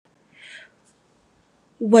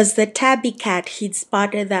was the tabby cat he'd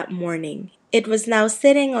spotted that morning. It was now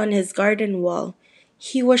sitting on his garden wall.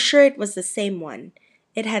 He was sure it was the same one.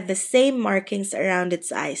 It had the same markings around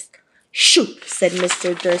its eyes. Shoo! Said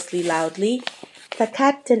Mr. Dursley loudly. The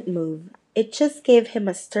cat didn't move. It just gave him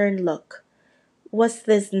a stern look. Was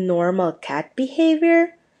this normal cat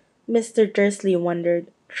behavior? Mr. Dursley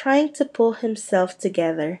wondered, trying to pull himself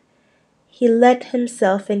together. He let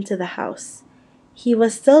himself into the house. He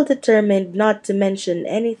was still determined not to mention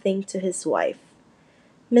anything to his wife.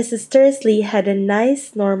 Mrs. Dursley had a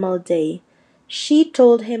nice, normal day. She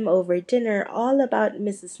told him over dinner all about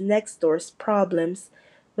Mrs. Nextdoor's problems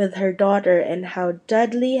with her daughter and how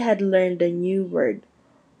Dudley had learned a new word,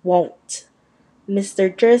 won't.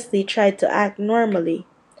 Mr. Dursley tried to act normally.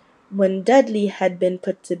 When Dudley had been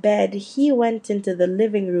put to bed, he went into the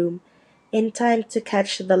living room in time to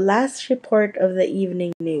catch the last report of the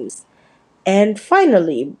evening news. And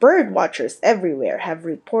finally, bird watchers everywhere have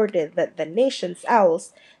reported that the nation's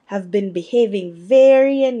owls have been behaving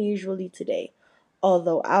very unusually today.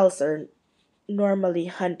 Although owls are normally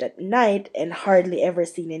hunt at night and hardly ever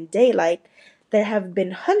seen in daylight, there have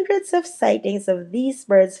been hundreds of sightings of these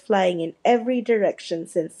birds flying in every direction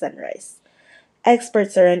since sunrise.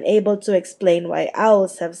 Experts are unable to explain why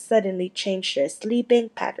owls have suddenly changed their sleeping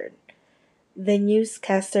pattern. The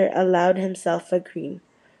newscaster allowed himself a grin.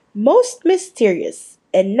 Most mysterious.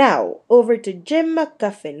 And now, over to Jim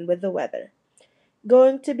McGuffin with the weather.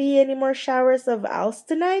 Going to be any more showers of owls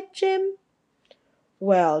tonight, Jim?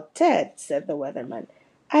 Well, Ted, said the weatherman,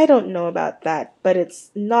 I don't know about that, but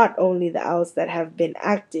it's not only the owls that have been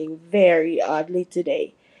acting very oddly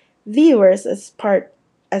today. Viewers as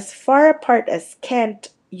far apart as Kent,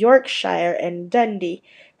 Yorkshire, and Dundee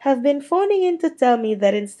have been phoning in to tell me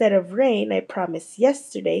that instead of rain I promised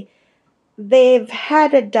yesterday, they've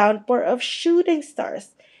had a downpour of shooting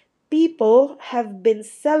stars. People have been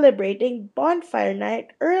celebrating bonfire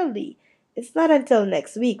night early. It's not until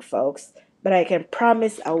next week, folks, but I can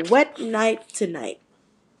promise a wet night tonight.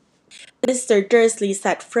 Mr. Dursley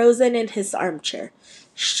sat frozen in his armchair.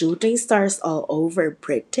 Shooting stars all over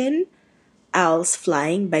Britain? Owls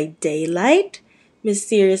flying by daylight?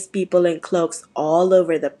 Mysterious people in cloaks all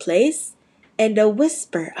over the place? And a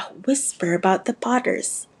whisper about the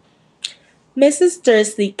Potters. Mrs.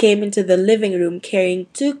 Dursley came into the living room carrying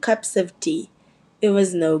 2 cups of tea. It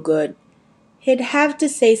was no good. He'd have to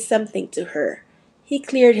say something to her. He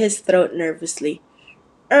cleared his throat nervously.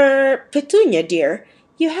 Petunia, dear,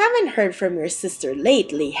 you haven't heard from your sister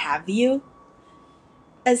lately, have you?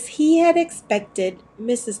 As he had expected,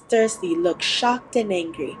 Mrs. Dursley looked shocked and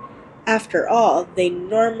angry. After all, they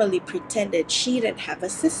normally pretended she didn't have a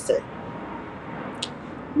sister.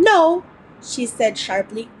 No, she said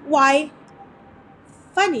sharply. Why?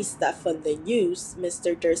 Funny stuff on the news,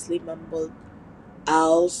 Mr. Dursley mumbled.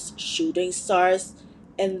 Owls, shooting stars,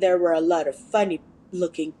 and there were a lot of funny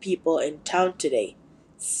looking people in town today.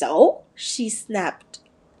 So? She snapped.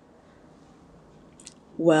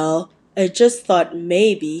 Well, I just thought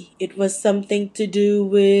maybe it was something to do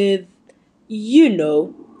with, you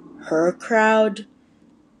know, her crowd.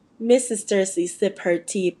 Mrs. Dursley sipped her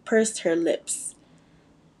tea, pursed her lips.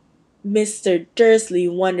 Mr. Dursley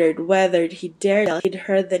wondered whether he dared tell he'd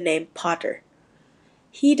heard the name Potter.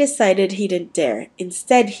 He decided he didn't dare.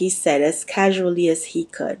 Instead, he said as casually as he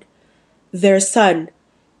could, their son.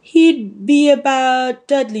 He'd be about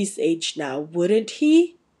Dudley's age now, wouldn't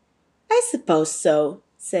he? I suppose so,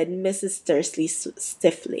 said Mrs. Dursley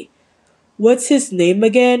stiffly. What's his name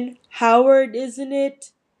again? Howard, isn't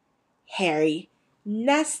it? Harry.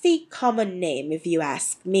 Nasty common name, if you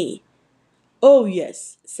ask me. Oh,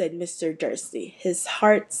 yes, said Mr. Dursley, his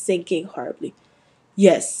heart sinking horribly.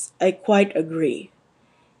 Yes, I quite agree.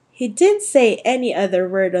 He didn't say any other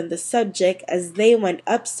word on the subject as they went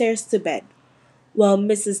upstairs to bed. While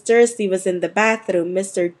Mrs. Dursley was in the bathroom,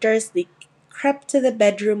 Mr. Dursley crept to the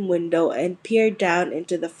bedroom window and peered down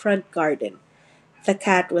into the front garden. The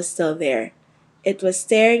cat was still there. It was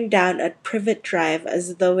staring down at Privet Drive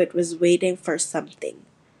as though it was waiting for something.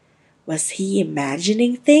 Was he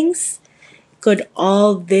imagining things? Could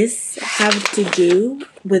all this have to do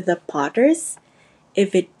with the Potters?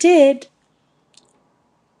 If it did,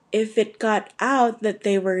 if it got out that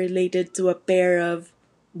they were related to a pair of,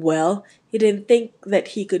 well, he didn't think that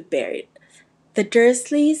he could bear it. The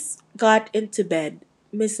Dursleys got into bed.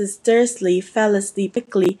 Mrs. Dursley fell asleep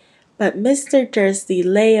quickly, but Mr. Dursley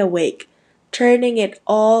lay awake, turning it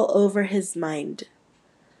all over his mind.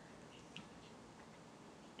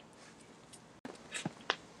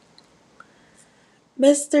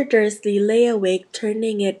 Mr. Dursley lay awake,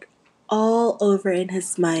 turning it all over in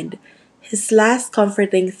his mind. His last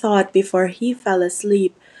comforting thought before he fell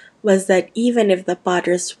asleep was that even if the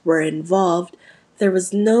Potters were involved, there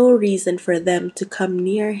was no reason for them to come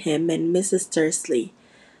near him and Mrs. Dursley.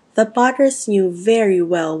 The Potters knew very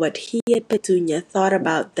well what he and Petunia thought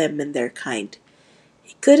about them and their kind.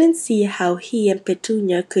 He couldn't see how he and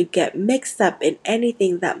Petunia could get mixed up in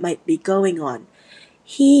anything that might be going on.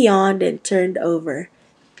 He yawned and turned over.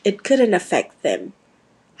 It couldn't affect them.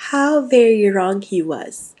 How very wrong he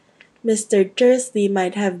was. Mr. Dursley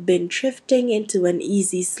might have been drifting into an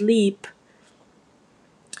easy sleep,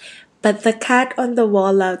 but the cat on the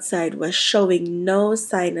wall outside was showing no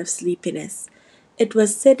sign of sleepiness. It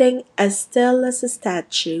was sitting as still as a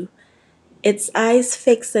statue, its eyes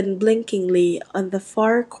fixed unblinkingly on the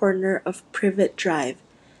far corner of Privet Drive.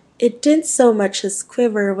 It didn't so much as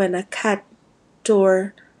quiver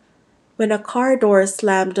door when a car door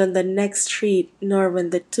slammed on the next street, nor when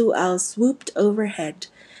the two owls swooped overhead.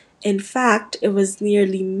 In fact, it was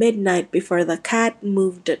nearly midnight before the cat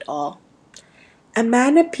moved at all. A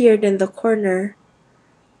man appeared in the corner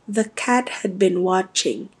the cat had been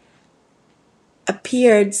watching,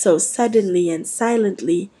 appeared so suddenly and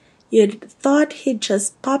silently you'd thought he'd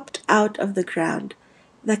just popped out of the ground.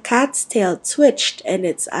 The cat's tail twitched and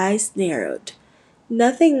its eyes narrowed.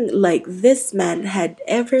 Nothing like this man had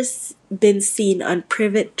ever been seen on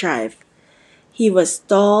Privet Drive. He was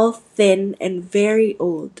tall, thin, and very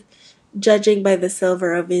old, judging by the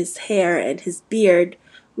silver of his hair and his beard,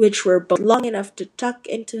 which were both long enough to tuck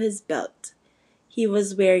into his belt. He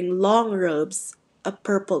was wearing long robes, a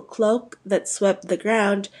purple cloak that swept the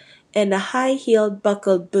ground, and high-heeled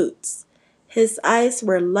buckled boots. His eyes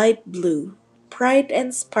were light blue, bright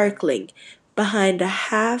and sparkling behind a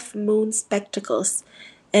half-moon spectacles,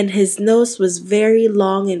 and his nose was very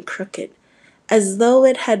long and crooked, as though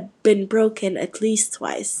it had been broken at least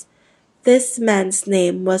twice. This man's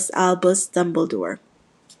name was Albus Dumbledore.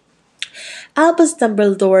 Albus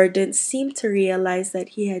Dumbledore didn't seem to realize that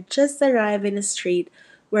he had just arrived in a street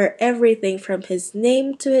where everything from his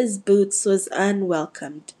name to his boots was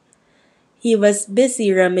unwelcomed. He was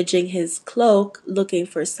busy rummaging his cloak, looking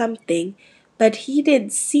for something, but he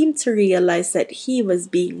did seem to realize that he was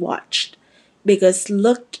being watched, because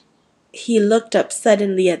he looked up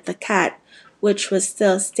suddenly at the cat, which was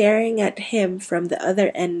still staring at him from the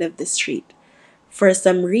other end of the street. For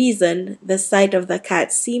some reason, the sight of the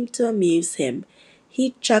cat seemed to amuse him.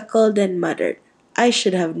 He chuckled and muttered, "I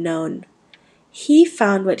should have known." He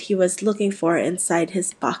found what he was looking for inside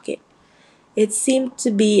his pocket. It seemed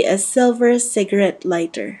to be a silver cigarette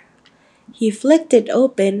lighter. He flicked it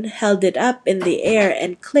open, held it up in the air,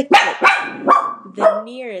 and clicked it. The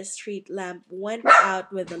nearest street lamp went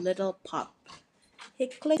out with a little pop. He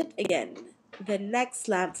clicked it again. The next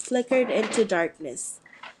lamp flickered into darkness.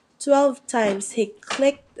 12 times he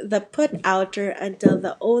clicked the put-outer until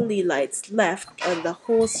the only lights left on the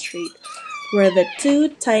whole street were the two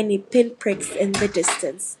tiny pinpricks in the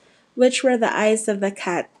distance, which were the eyes of the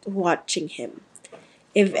cat watching him.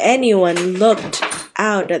 If anyone looked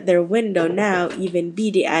out at their window now, even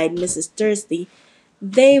beady-eyed Mrs. Dursley,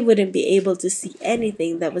 they wouldn't be able to see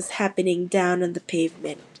anything that was happening down on the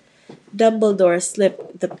pavement. Dumbledore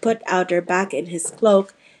slipped the put-outer back in his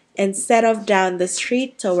cloak and set off down the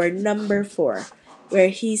street toward number 4, where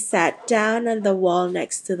he sat down on the wall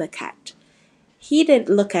next to the cat. He didn't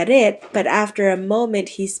look at it, but after a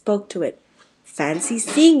moment he spoke to it. "Fancy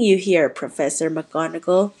seeing you here, Professor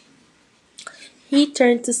McGonagall." He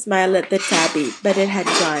turned to smile at the tabby, but it had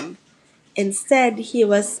gone. Instead, he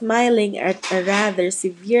was smiling at a rather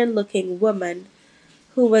severe-looking woman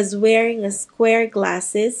who was wearing a square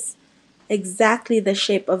glasses, exactly the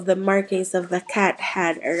shape of the markings of the cat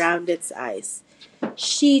had around its eyes.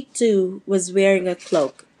 She, too, was wearing a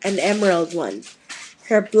cloak, an emerald one.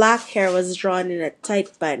 Her black hair was drawn in a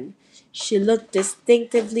tight bun. She looked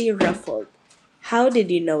distinctively ruffled. "How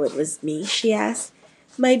did you know it was me?" she asked.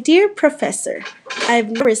 "My dear Professor,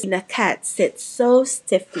 I've never seen a cat sit so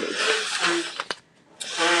stiffly."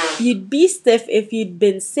 "You'd be stiff if you'd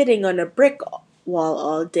been sitting on a brick wall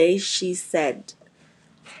all day," she said.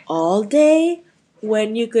 "All day?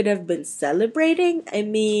 When you could have been celebrating? I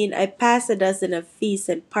mean, I passed a dozen of feasts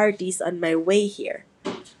and parties on my way here."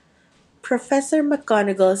 Professor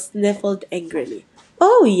McGonagall sniffled angrily.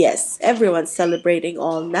 "Oh, yes, everyone's celebrating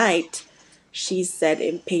all night," she said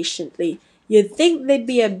impatiently. "You'd think they'd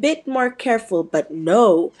be a bit more careful, but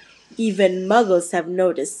no. Even muggles have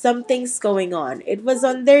noticed something's going on. It was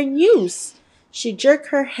on their news." She jerked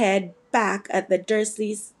her head back at the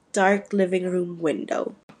Dursleys' dark living room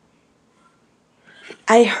window.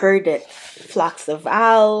 "I heard it. Flocks of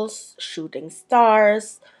owls, shooting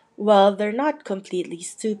stars, Well, they're not completely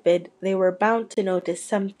stupid. They were bound to notice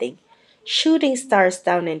something. Shooting stars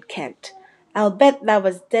down in Kent. I'll bet that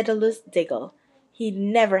was Daedalus Diggle. He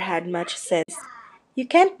never had much sense. You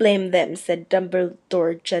can't blame them, said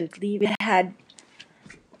Dumbledore gently. We had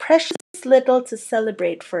precious little to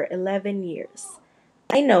celebrate for 11 years.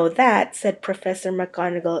 I know that, said Professor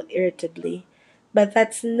McGonagall irritably, but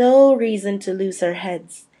that's no reason to lose our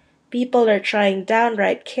heads. People are trying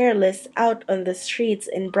downright careless out on the streets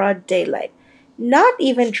in broad daylight, not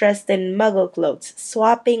even dressed in muggle clothes,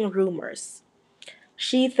 swapping rumors.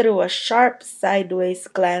 She threw a sharp sideways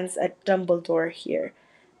glance at Dumbledore here,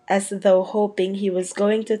 as though hoping he was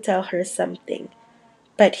going to tell her something,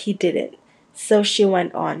 but he didn't. So she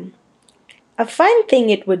went on. A fine thing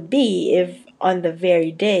it would be if, on the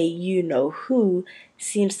very day you know who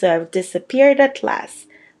seems to have disappeared at last,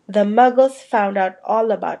 the muggles found out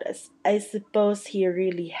all about us. I suppose he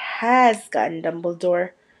really has gone, Dumbledore.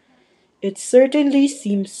 It certainly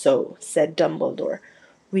seems so, said Dumbledore.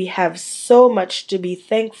 We have so much to be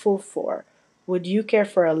thankful for. Would you care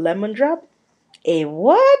for a lemon drop? A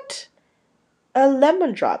what? A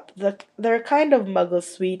lemon drop. They're kind of muggle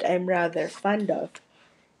sweet I'm rather fond of.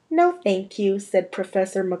 No, thank you, said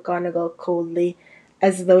Professor McGonagall coldly,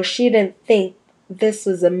 as though she didn't think this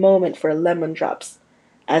was a moment for lemon drops.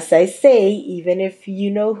 As I say, even if you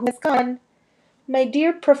know who has gone, my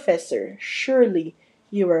dear Professor, surely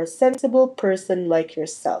you are a sensible person like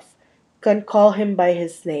yourself. Can call him by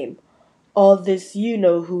his name. All this you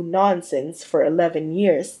know who nonsense for 11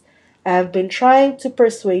 years. I have been trying to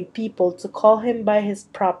persuade people to call him by his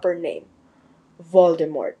proper name,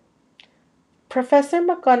 Voldemort. Professor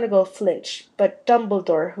McGonagall flinched, but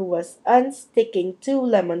Dumbledore, who was unsticking two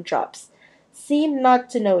lemon drops, seemed not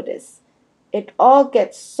to notice. It all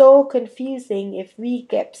gets so confusing if we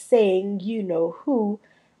kept saying you know who.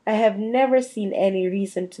 I have never seen any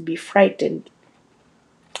reason to be frightened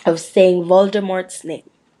of saying Voldemort's name.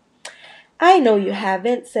 I know you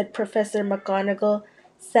haven't, said Professor McGonagall,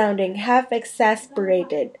 sounding half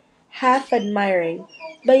exasperated, half admiring.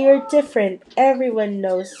 But you're different. Everyone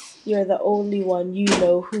knows you're the only one you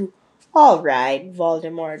know who. All right,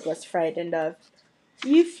 Voldemort was frightened of.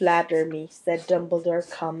 You flatter me, said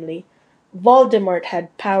Dumbledore calmly. Voldemort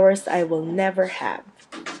had powers I will never have.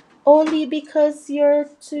 Only because you're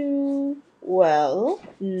too, well,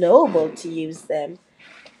 noble to use them.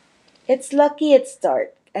 It's lucky it's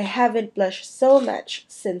dark. I haven't blushed so much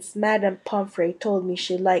since Madame Pomfrey told me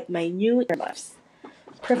she liked my new earmuffs.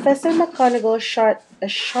 Professor McGonagall shot a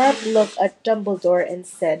sharp look at Dumbledore and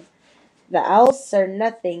said, the owls are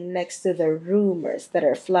nothing next to the rumors that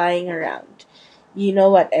are flying around. You know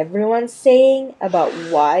what everyone's saying about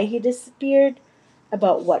why he disappeared?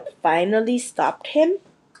 About what finally stopped him?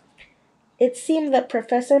 It seemed that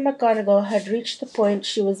Professor McGonagall had reached the point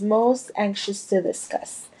she was most anxious to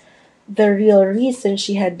discuss. The real reason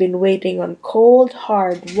she had been waiting on cold,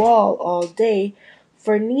 hard wall all day,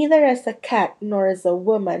 for neither as a cat nor as a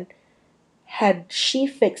woman had she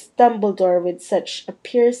fixed Dumbledore with such a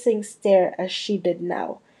piercing stare as she did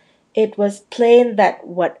now. It was plain that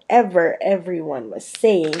whatever everyone was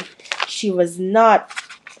saying, she was not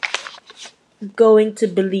going to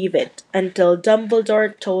believe it until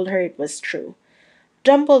Dumbledore told her it was true.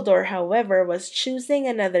 Dumbledore, however, was choosing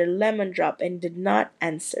another lemon drop and did not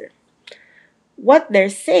answer. What they're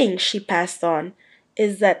saying, she passed on,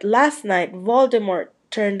 is that last night Voldemort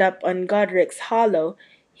turned up on Godric's Hollow.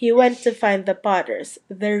 He went to find the Potters.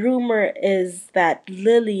 The rumor is that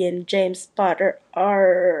Lily and James Potter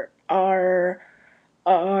are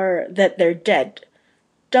that they're dead.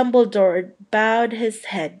 Dumbledore bowed his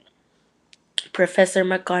head. Professor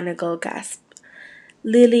McGonagall gasped.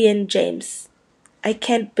 Lily and James. I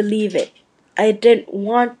can't believe it. I didn't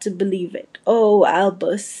want to believe it. Oh,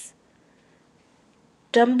 Albus.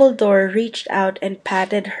 Dumbledore reached out and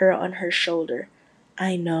patted her on her shoulder.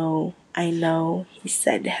 I know, he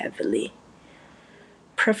said heavily.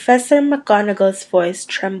 Professor McGonagall's voice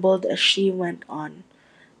trembled as she went on.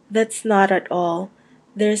 That's not at all.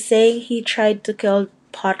 They're saying he tried to kill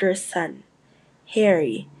Potter's son,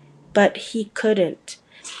 Harry, but he couldn't.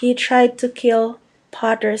 He tried to kill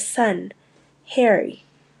Potter's son, Harry,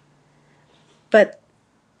 but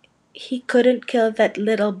he couldn't kill that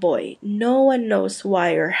little boy. No one knows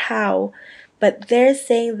why or how, but they're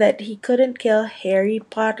saying that he couldn't kill Harry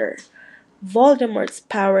Potter. Voldemort's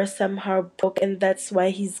power somehow broke and that's why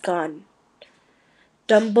he's gone.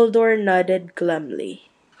 Dumbledore nodded glumly.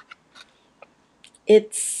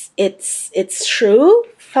 It's true,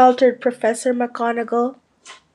 faltered Professor McGonagall.